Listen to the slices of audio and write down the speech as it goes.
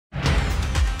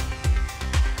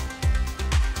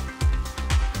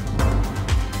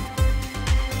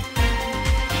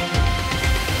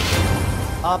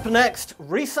Up next,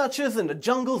 researchers in the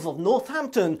jungles of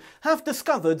Northampton have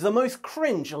discovered the most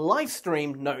cringe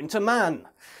livestream known to man.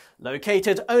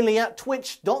 Located only at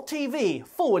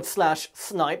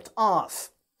twitch.tv/snipars.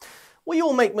 We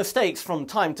all make mistakes from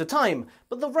time to time,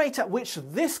 but the rate at which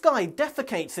this guy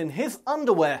defecates in his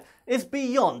underwear is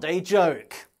beyond a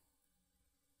joke.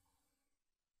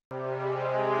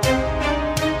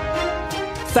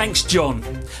 Thanks, John.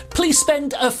 Please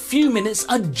spend a few minutes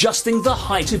adjusting the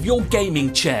height of your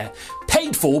gaming chair,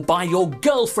 paid for by your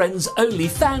girlfriend's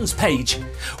OnlyFans page.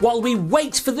 While we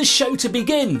wait for the show to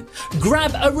begin,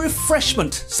 grab a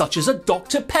refreshment such as a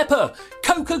Dr. Pepper,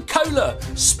 Coca-Cola,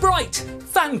 Sprite,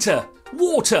 Fanta,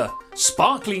 water,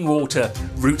 sparkling water,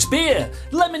 root beer,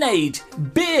 lemonade,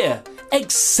 beer,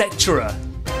 etc.